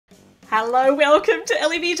Hello, welcome to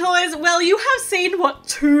LEV Toys. Well, you have seen what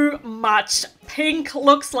too much pink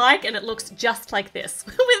looks like, and it looks just like this.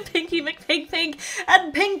 With Pinky McPink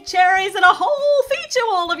and pink cherries and a whole feature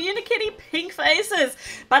wall of Unikitty pink faces.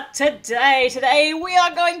 But today we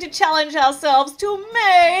are going to challenge ourselves to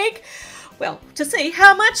make, well, to see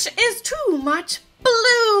how much is too much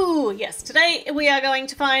blue. Yes, today we are going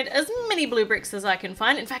to find as many blue bricks as I can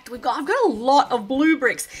find. In fact, I've got a lot of blue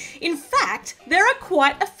bricks. In fact, there are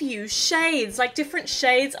quite a few shades, like different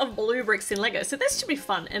shades of blue bricks in Lego. So this should be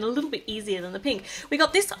fun and a little bit easier than the pink. We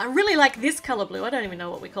got this, I really like this color blue. I don't even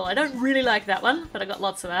know what we call it. I don't really like that one, but I got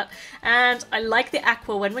lots of that. And I like the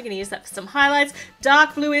aqua one. We're going to use that for some highlights.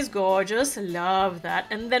 Dark blue is gorgeous. Love that.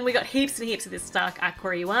 And then we got heaps and heaps of this dark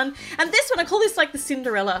aqua-y one. And this one, I call this like the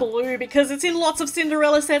Cinderella blue because it's in lots of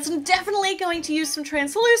Cinderella sets. I'm definitely going to use some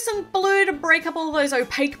translucent blue to break up all those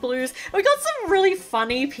opaque blues. And we got some really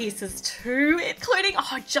funny pieces too, including, oh,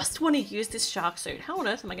 I just want to use this shark suit. How on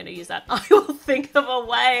earth am I going to use that? I will think of a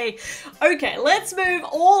way. Okay, let's move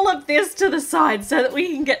all of this to the side so that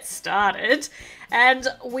we can get started. And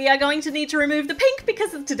we are going to need to remove the pink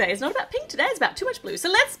because today is not about pink, today is about too much blue. So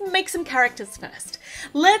let's make some characters first.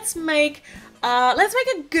 Let's make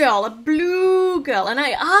a girl, a blue girl. And I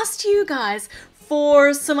asked you guys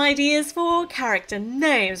for some ideas for character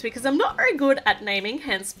names because I'm not very good at naming,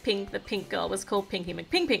 hence Pink, the pink girl was called Pinky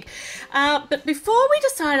McPink. But before we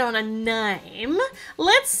decide on a name,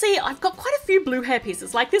 let's see, I've got quite a few blue hair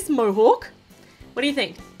pieces, like this mohawk. What do you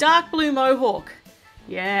think? Dark blue mohawk.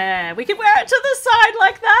 Yeah, we can wear it to the side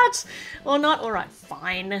like that. Or not? Alright,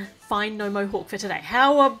 fine. Fine, no mohawk for today.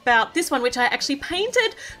 How about this one, which I actually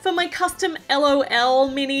painted for my custom LOL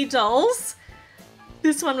mini dolls.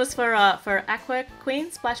 This one was for Aqua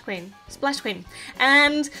Queen, Splash Queen,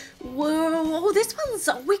 and whoa, this one's,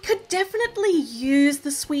 we could definitely use the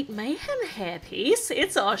Sweet Mayhem hairpiece.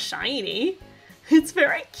 It's all shiny. It's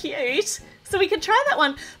very cute. So we could try that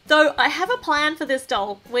one. Though I have a plan for this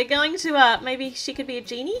doll. We're going to, maybe she could be a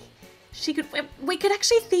genie? We could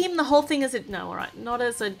actually theme the whole thing as a, no, alright, not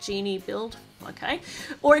as a genie build. Okay.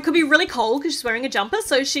 Or it could be really cold because she's wearing a jumper,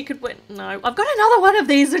 so she could wear, no. I've got another one of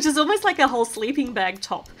these, which is almost like a whole sleeping bag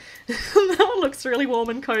top. That one looks really warm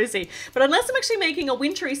and cozy. But unless I'm actually making a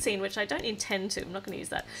wintry scene, which I don't intend to, I'm not going to use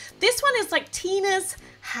that. This one is like Tina's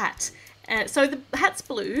hat. So the hat's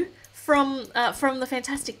blue from the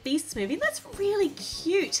Fantastic Beasts movie. That's really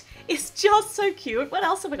cute. It's just so cute. What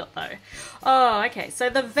else have I got though? Oh, okay. So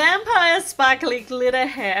the vampire sparkly glitter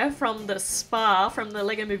hair from the Spa, from the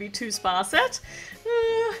Lego Movie 2 Spa set.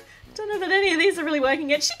 I don't know that any of these are really working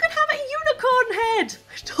yet. She could have a unicorn head.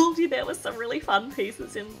 I told you there were some really fun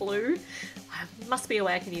pieces in blue. Must be a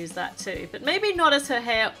way I can use that too, but maybe not as her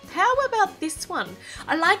hair. How about this one?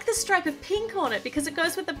 I like the stripe of pink on it because it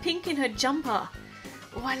goes with the pink in her jumper.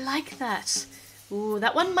 Oh, I like that. Ooh,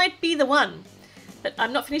 that one might be the one. But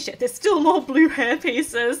I'm not finished yet. There's still more blue hair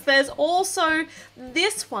pieces. There's also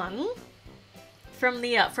this one from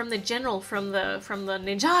the General from the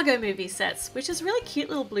Ninjago movie sets, which is really cute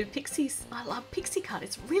little blue pixies. I love pixie cut.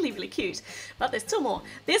 It's really, really cute. But there's still more.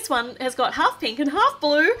 This one has got half pink and half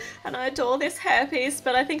blue, and I adore this hair piece,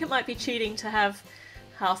 but I think it might be cheating to have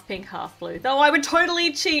half pink, half blue. Though I would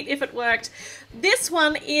totally cheat if it worked. This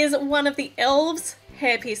one is one of the elves'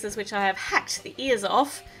 hair pieces, which I have hacked the ears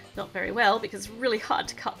off. Not very well, because it's really hard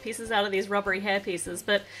to cut pieces out of these rubbery hair pieces,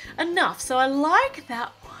 but enough. So I like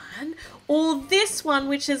that one. Or this one,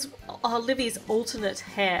 which is Livy's alternate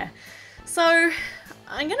hair. So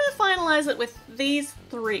I'm going to finalize it with these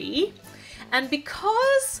three. And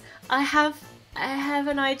because I have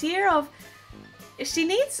an idea of, she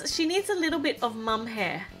needs a little bit of mum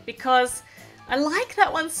hair, because I like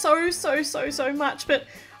that one so much, but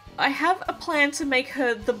I have a plan to make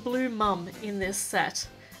her the blue mum in this set.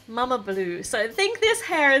 Mama Blue. So I think this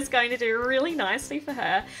hair is going to do really nicely for her.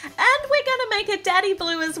 And we're going to make a daddy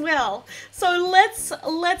blue as well. So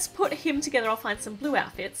let's put him together. I'll find some blue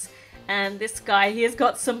outfits. And this guy here's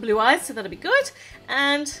got some blue eyes, so that'll be good.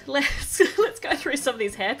 And let's go through some of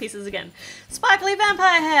these hair pieces again. Sparkly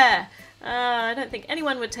vampire hair. I don't think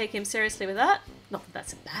anyone would take him seriously with that. Not that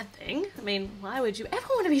that's a bad thing. I mean, why would you ever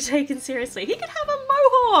want to be taken seriously? He could have a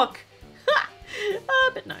mohawk! Ha!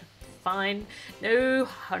 But no. Fine. No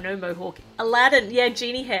mohawk. Aladdin. Yeah,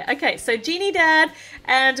 genie hair. Okay, so genie dad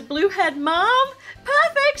and blue-haired mom.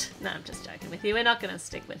 Perfect! No, I'm just joking with you. We're not going to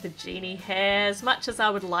stick with the genie hair as much as I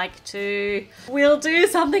would like to. We'll do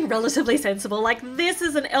something relatively sensible. Like this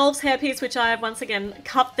is an elf's hairpiece, which I have once again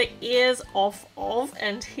cut the ears off of,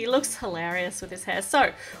 and he looks hilarious with his hair.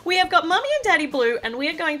 So we have got Mummy and Daddy Blue, and we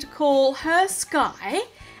are going to call her Sky,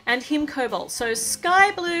 and him cobalt. So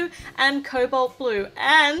sky blue and cobalt blue.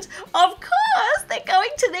 And of course, they're going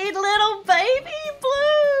to need little baby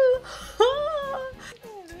blue.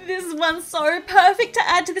 This one's so perfect to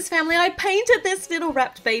add to this family. I painted this little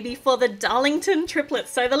wrapped baby for the Darlington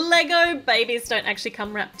triplets. So the Lego babies don't actually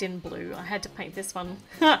come wrapped in blue. I had to paint this one.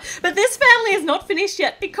 But this family is not finished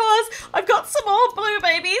yet because I've got some more blue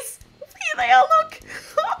babies. Here they are, look.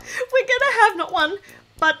 We're gonna have not one,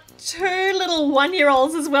 but 2 little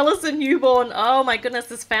 1-year-olds as well as a newborn. Oh my goodness,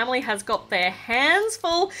 this family has got their hands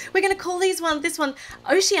full. We're gonna call this one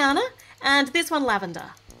Oceana and this one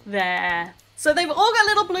Lavender. There. So they've all got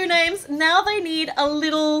little blue names. Now they need a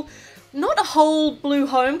little, not a whole blue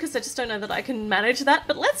home because I just don't know that I can manage that,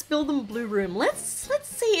 but let's build them blue room. Let's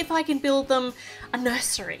see if I can build them a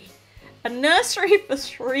nursery. A nursery for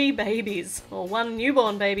 3 babies, or 1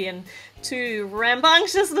 newborn baby and 2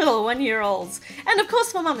 rambunctious little 1-year-olds. And of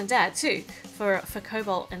course for mum and dad too, for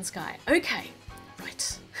Cobalt and Sky. Okay,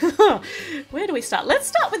 right. Where do we start? Let's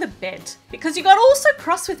start with a bed, because you got also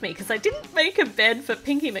cross with me because I didn't make a bed for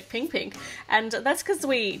Pinky McPink, and that's because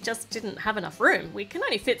we just didn't have enough room. We can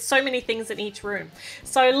only fit so many things in each room.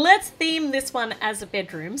 So let's theme this one as a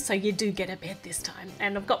bedroom, so you do get a bed this time.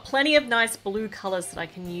 And I've got plenty of nice blue colours that I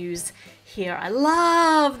can use here. I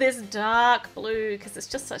love this dark blue because it's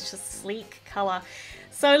just such a sleek colour.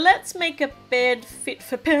 So let's make a bed fit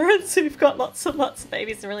for parents who've got lots and lots of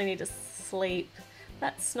babies and really need to sleep.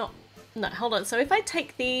 That's not, no, hold on. So if I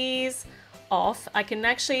take these off, I can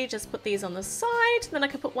actually just put these on the side. Then I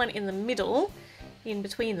can put one in the middle, in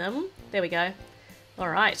between them. There we go. All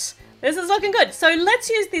right, this is looking good. So let's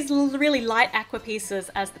use these really light aqua pieces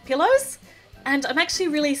as the pillows. And I'm actually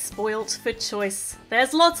really spoilt for choice.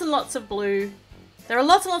 There's lots and lots of blue. There are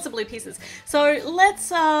lots and lots of blue pieces. So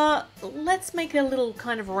let's make a little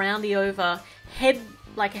kind of roundy over head,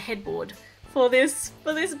 like a headboard for this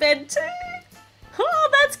bed too. Oh,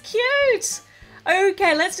 that's cute.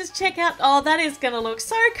 Okay, let's just check out. Oh, that is going to look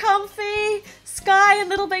so comfy. Sky and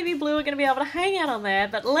little baby blue are going to be able to hang out on there,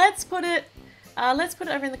 but let's put it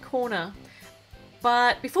over in the corner.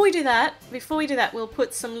 But before we do that, we'll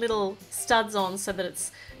put some little studs on so that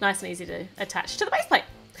it's nice and easy to attach to the base plate.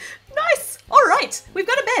 Nice! All right, we've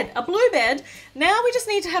got a bed, a blue bed. Now we just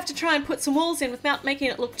need to have to try and put some walls in without making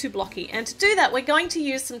it look too blocky. And to do that, we're going to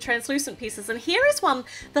use some translucent pieces. And here is one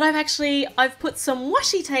that I've put some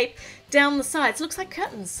washi tape down the sides. Looks like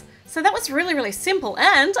curtains. So that was really, really simple.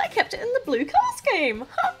 And I kept it in the blue colour scheme.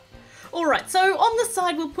 Huh. All right, so on the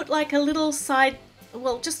side, we'll put like a little side,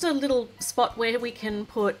 well, just a little spot where we can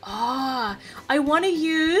put, I want to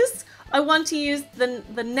use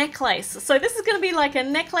the necklace. So this is going to be like a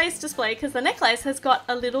necklace display because the necklace has got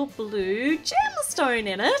a little blue gemstone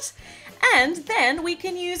in it. And then we've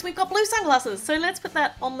got blue sunglasses. So let's put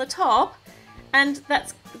that on the top. And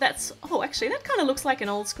that's, oh, actually that kind of looks like an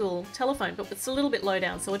old school telephone, but it's a little bit low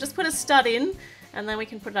down. So we'll just put a stud in and then we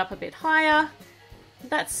can put it up a bit higher.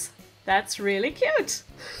 That's really cute.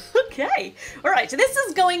 Okay. All right. This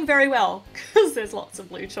is going very well because there's lots of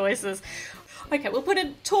blue choices. Okay, we'll put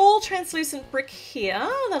a tall translucent brick here.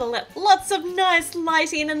 That'll let lots of nice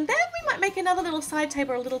light in. And then we might make another little side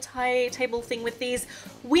table or a little table thing with these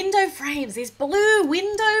window frames, these blue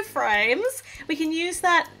window frames. We can use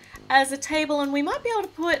that as a table and we might be able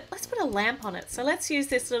to let's put a lamp on it. So let's use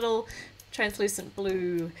this little translucent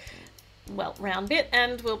blue, well, round bit,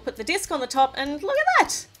 and we'll put the disc on the top and look at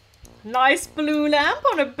that. Nice blue lamp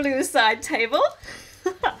on a blue side table.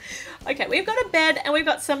 Okay, we've got a bed and we've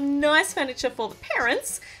got some nice furniture for the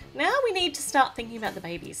parents. Now we need to start thinking about the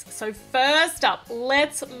babies. So first up,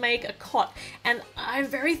 let's make a cot. And I'm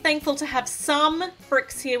very thankful to have some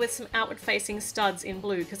bricks here with some outward facing studs in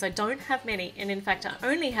blue because I don't have many. And in fact, I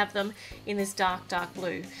only have them in this dark, dark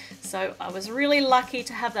blue. So I was really lucky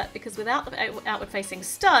to have that because without the outward facing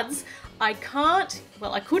studs, I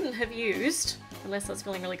couldn't have used, unless I was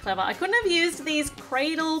feeling really clever, I couldn't have used these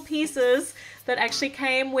cradle pieces that actually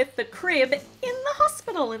came with the crib in the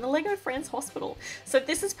hospital, in the Lego Friends hospital. So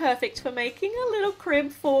this is perfect for making a little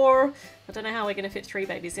crib for, I don't know how we're going to fit 3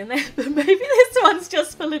 babies in there, but maybe this one's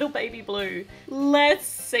just for little baby blue. Let's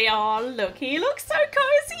see. Oh, look, he looks so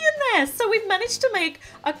cozy in there. So we've managed to make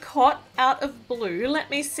a cot out of blue.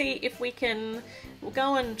 Let me see if we can, we'll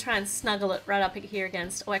go and try and snuggle it right up here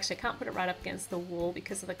against, oh, actually I can't put it right up against the wall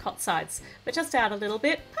because of the cot sides, but just out a little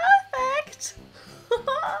bit. Perfect.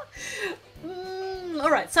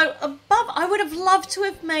 Alright, so above, I would have loved to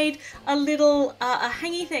have made a little, a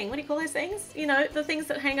hangy thing. What do you call those things? You know, the things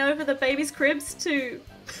that hang over the baby's cribs to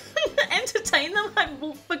entertain them.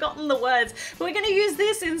 I've forgotten the words. But we're going to use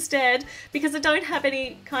this instead because I don't have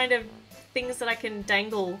any kind of things that I can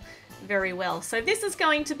dangle very well. So this is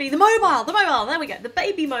going to be the mobile, there we go, the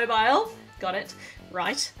baby mobile. Got it,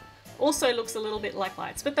 right. Also looks a little bit like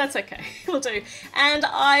lights, but that's okay, we'll do. And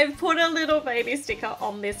I've put a little baby sticker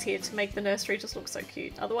on this here to make the nursery just look so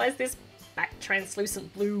cute. Otherwise this back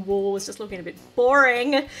translucent blue wall is just looking a bit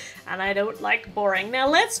boring, and I don't like boring. Now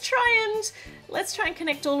let's try and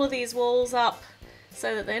connect all of these walls up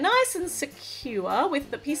so that they're nice and secure with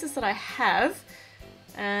the pieces that I have.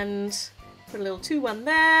 And put a little 2-1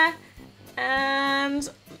 there. And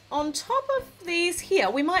on top of these here,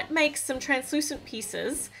 we might make some translucent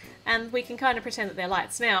pieces and we can kind of pretend that they're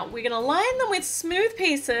lights. Now, we're going to line them with smooth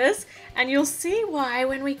pieces, and you'll see why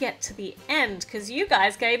when we get to the end, because you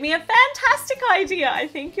guys gave me a fantastic idea. I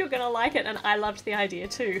think you're going to like it, and I loved the idea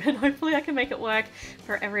too, and hopefully I can make it work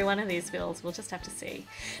for every one of these builds. We'll just have to see.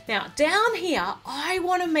 Now, down here, I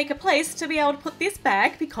want to make a place to be able to put this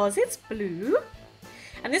bag because it's blue.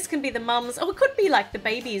 And this can be the mum's, oh, it could be like the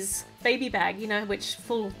baby's baby bag, you know, which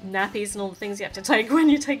full of nappies and all the things you have to take when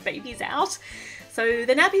you take babies out. So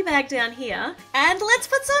the nappy bag down here, and let's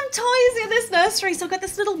put some toys in this nursery. So I've got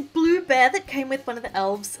this little blue bear that came with one of the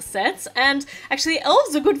elves sets, and actually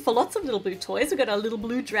elves are good for lots of little blue toys. We've got a little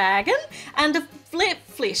blue dragon and a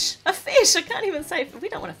fish. I can't even say, we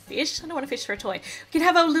don't want a fish. I don't want a fish for a toy. We can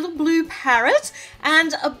have a little blue parrot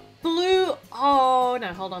and a blue, oh no,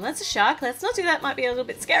 hold on, that's a shark. Let's not do that, might be a little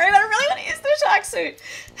bit scary, but I really want to use the shark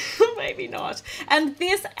suit. Maybe not. And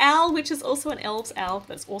this owl, which is also an elves owl,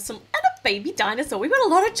 that's awesome. And a baby dinosaur. We've got a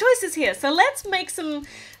lot of choices here. So let's make some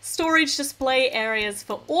storage display areas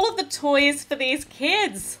for all of the toys for these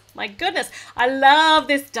kids. My goodness, I love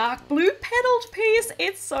this dark blue petaled piece.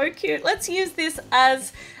 It's so cute. Let's use this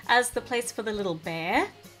as the place for the little bear.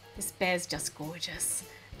 This bear's just gorgeous.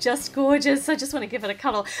 Just gorgeous. I just want to give it a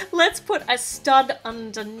cuddle. Let's put a stud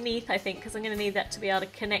underneath, I think, because I'm going to need that to be able to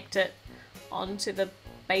connect it onto the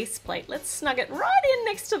base plate. Let's snug it right in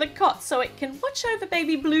next to the cot so it can watch over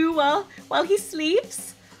baby Blue while he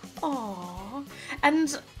sleeps. Aww.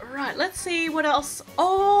 And right, let's see what else.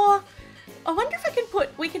 Oh, I wonder if I can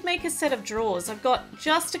we could make a set of drawers. I've got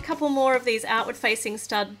just a couple more of these outward facing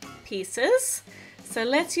stud pieces. So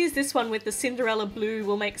let's use this one with the Cinderella blue.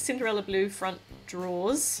 We'll make Cinderella blue front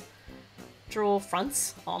drawer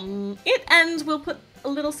fronts on it, and we'll put a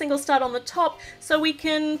little single stud on the top so we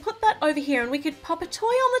can put that over here, and we could pop a toy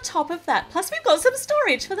on the top of that. Plus we've got some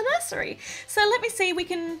storage for the nursery. So let me see, we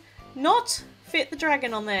can not fit the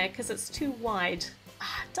dragon on there because it's too wide.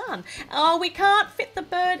 Done. Oh, we can't fit the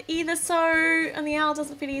bird either, and the owl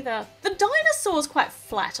doesn't fit either. The dinosaur's quite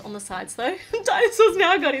flat on the sides though. The dinosaur's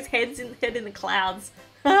now got his head in the clouds.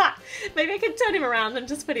 Maybe I can turn him around and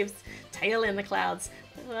just put his tail in the clouds.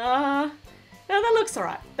 No, that looks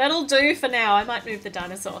alright. That'll do for now. I might move the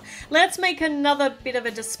dinosaur. Let's make another bit of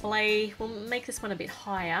a display. We'll make this one a bit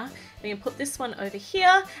higher. We can put this one over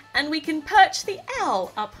here, and we can perch the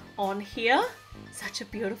owl up on here. Such a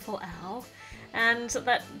beautiful owl. And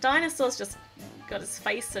that dinosaur's just got his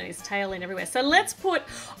face and his tail in everywhere. So let's put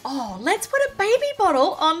a baby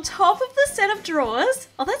bottle on top of the set of drawers.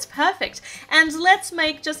 Oh, that's perfect. And let's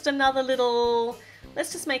make just another little,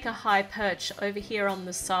 let's just make a high perch over here on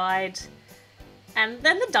the side. And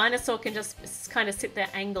then the dinosaur can just kind of sit there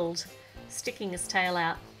angled, sticking his tail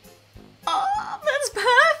out. Oh, that's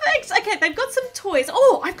perfect. Okay, they've got some toys.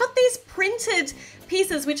 Oh, I've got these printed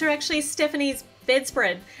pieces, which are actually Stephanie's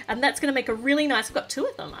bedspread, and that's going to make a really nice, I've got two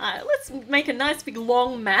of them. Let's make a nice big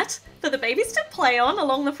long mat for the babies to play on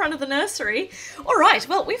along the front of the nursery. All right,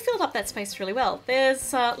 well, we've filled up that space really well.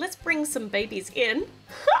 There's, let's bring some babies in.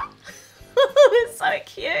 It's so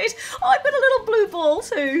cute. Oh, I've got a little blue ball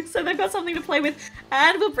too, so they've got something to play with.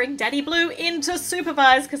 And we'll bring Daddy Blue in to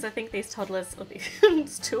supervise, because I think these toddlers,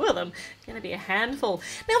 it's two of them, going to be a handful.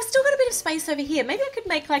 Now, I've still got a bit of space over here. Maybe I could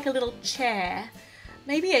make like a little chair.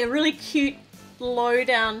 Maybe a really cute low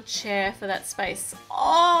down chair for that space.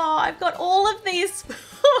 Oh, I've got all of these.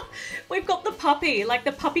 We've got the puppy, like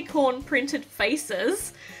the puppy corn printed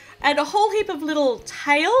faces, and a whole heap of little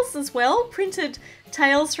tails as well, printed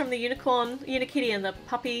tails from the unicorn, Unikitty and the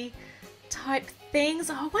puppy type things.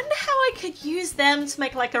 Oh, I wonder how I could use them to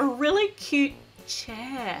make like a really cute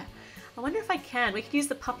chair. I wonder if I can. We could use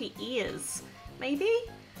the puppy ears, maybe?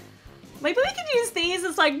 Maybe we could use these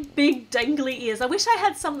as like big dangly ears. I wish I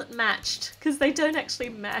had some that matched, because they don't actually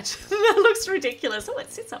match. That looks ridiculous. Oh,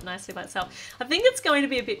 it sits up nicely by itself. I think it's going to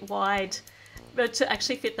be a bit wide but to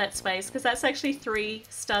actually fit that space, because that's actually 3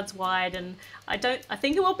 studs wide, and I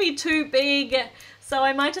think it will be too big. So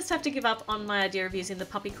I might just have to give up on my idea of using the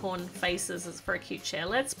puppy corn faces as for a cute chair.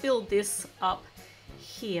 Let's build this up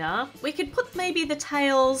here. We could put maybe the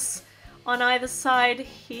tails on either side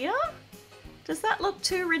here. Does that look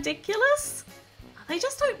too ridiculous? They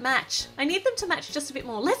just don't match. I need them to match just a bit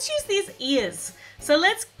more. Let's use these ears. So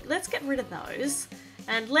let's get rid of those.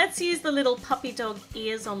 And let's use the little puppy dog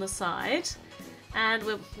ears on the side. And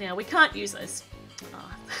we can't use those.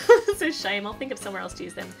 Oh, it's a shame. I'll think of somewhere else to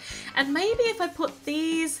use them. And maybe if I put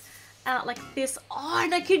these out like this. Oh,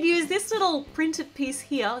 and I could use this little printed piece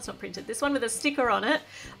here. It's not printed. This one with a sticker on it.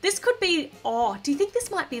 This could be, oh, do you think this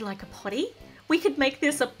might be like a potty? We could make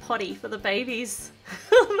this a potty for the babies.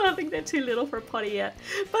 I think they're too little for a potty yet.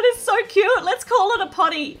 But it's so cute. Let's call it a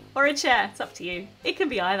potty or a chair. It's up to you. It can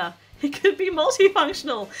be either. It could be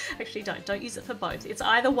multifunctional. Actually, don't use it for both. It's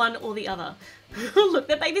either one or the other. Look,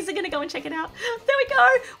 the babies are going to go and check it out. There we go.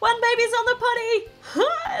 One baby's on the potty.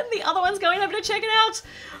 And the other one's going over to check it out.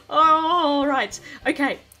 All right.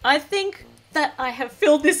 Okay. I think that I have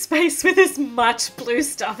filled this space with as much blue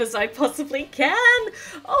stuff as I possibly can.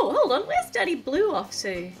 Oh, hold on. Where's Daddy Blue off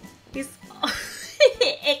to? He's...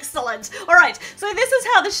 Excellent. All right. So this is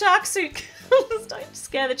how the shark suit... Don't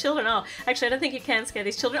scare the children. Oh, actually, I don't think you can scare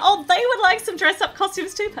these children. Oh, they would like some dress-up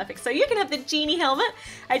costumes too. Perfect. So you can have the genie helmet,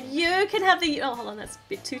 and you can have the... Oh, hold on. That's a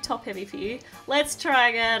bit too top-heavy for you. Let's try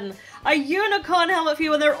again. A unicorn helmet for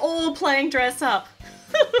you, and they're all playing dress-up.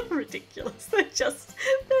 Ridiculous. They're just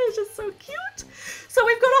so cute. So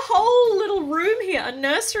we've got a whole little room here, a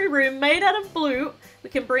nursery room made out of blue. We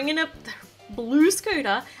can bring in a blue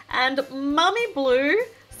scooter, and Mummy Blue...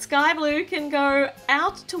 Sky Blue can go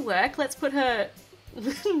out to work. Let's put her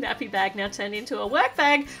nappy bag now turned into a work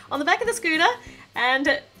bag on the back of the scooter,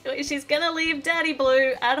 and she's gonna leave Daddy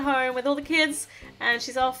Blue at home with all the kids, and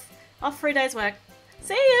she's off for a day's work.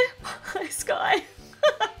 See you. Bye, Sky.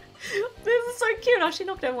 This is so cute. Oh, she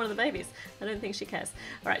knocked over one of the babies. I don't think she cares.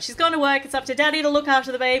 All right, she's gone to work. It's up to Daddy to look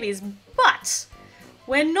after the babies, but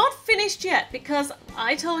we're not finished yet because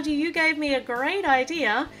I told you gave me a great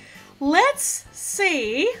idea. Let's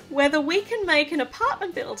see whether we can make an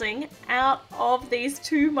apartment building out of these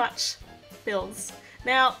too much builds.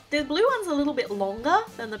 Now, the blue one's a little bit longer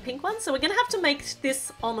than the pink one, so we're going to have to make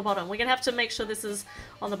this on the bottom. We're going to have to make sure this is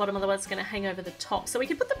on the bottom, otherwise it's going to hang over the top. So we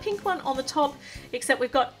can put the pink one on the top, except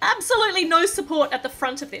we've got absolutely no support at the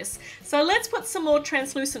front of this. So let's put some more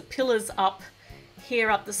translucent pillars up here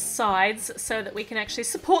up the sides so that we can actually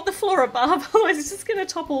support the floor above, otherwise it's just going to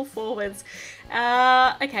topple forwards.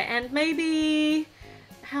 Okay, and maybe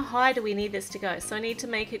how high do we need this to go? So I need to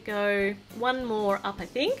make it go one more up, I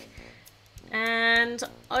think. And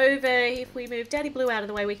over, if we move Daddy Blue out of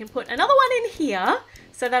the way, we can put another one in here,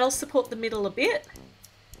 so that'll support the middle a bit.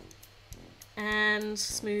 And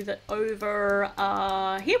smooth it over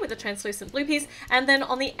here with the translucent blue piece. And then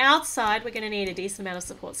on the outside, we're going to need a decent amount of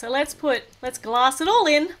support. So let's glass it all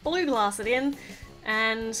in, blue glass it in,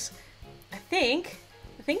 and I think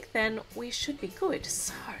then we should be good.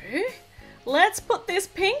 So let's put this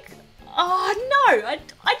pink. Oh no,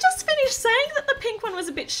 I just finished saying that the pink one was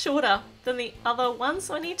a bit shorter than the other one,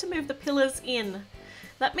 so I need to move the pillars in.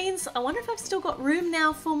 That means, I wonder if I've still got room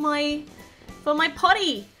now for my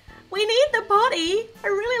potty. We need the potty. I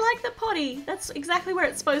really like the potty. That's exactly where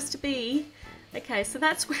it's supposed to be. Okay, so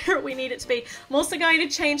that's where we need it to be. I'm also going to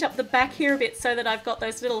change up the back here a bit so that I've got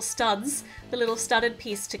those little studs, the little studded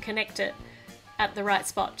piece to connect it at the right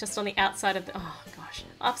spot, just on the outside of the... Oh gosh,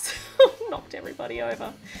 I've knocked everybody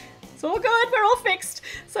over. It's all good, we're all fixed.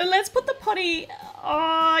 So let's put the potty...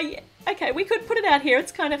 Oh, yeah. Okay, we could put it out here.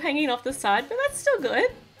 It's kind of hanging off the side, but that's still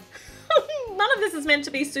good. None of this is meant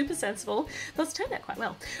to be super sensible. That's turned out quite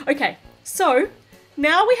well. Okay, so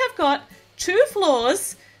now we have got 2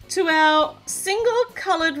 floors to our single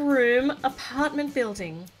coloured room apartment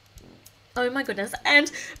building. Oh my goodness. And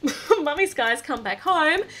Mummy Sky's come back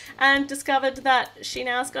home and discovered that she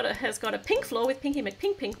now has got a pink floor with Pinky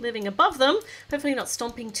McPink living above them, hopefully not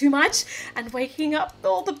stomping too much, and waking up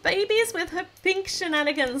all the babies with her pink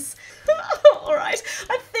shenanigans. All right.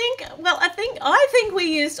 I think we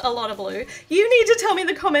used a lot of blue. You need to tell me in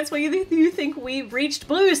the comments where you think we reached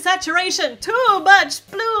blue saturation. Too much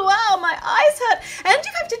blue. Wow, my eyes hurt. And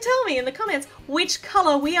you have to tell me in the comments which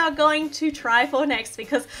colour we are going to try for next,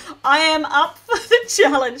 because I am up for the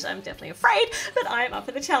challenge. I'm definitely afraid, but I am up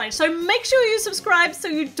for the challenge. So make sure you subscribe so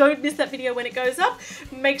you don't miss that video when it goes up.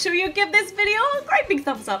 Make sure you give this video a great big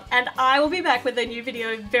thumbs up, and I will be back with a new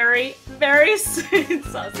video very, very soon.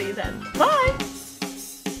 So I'll see you then. Bye!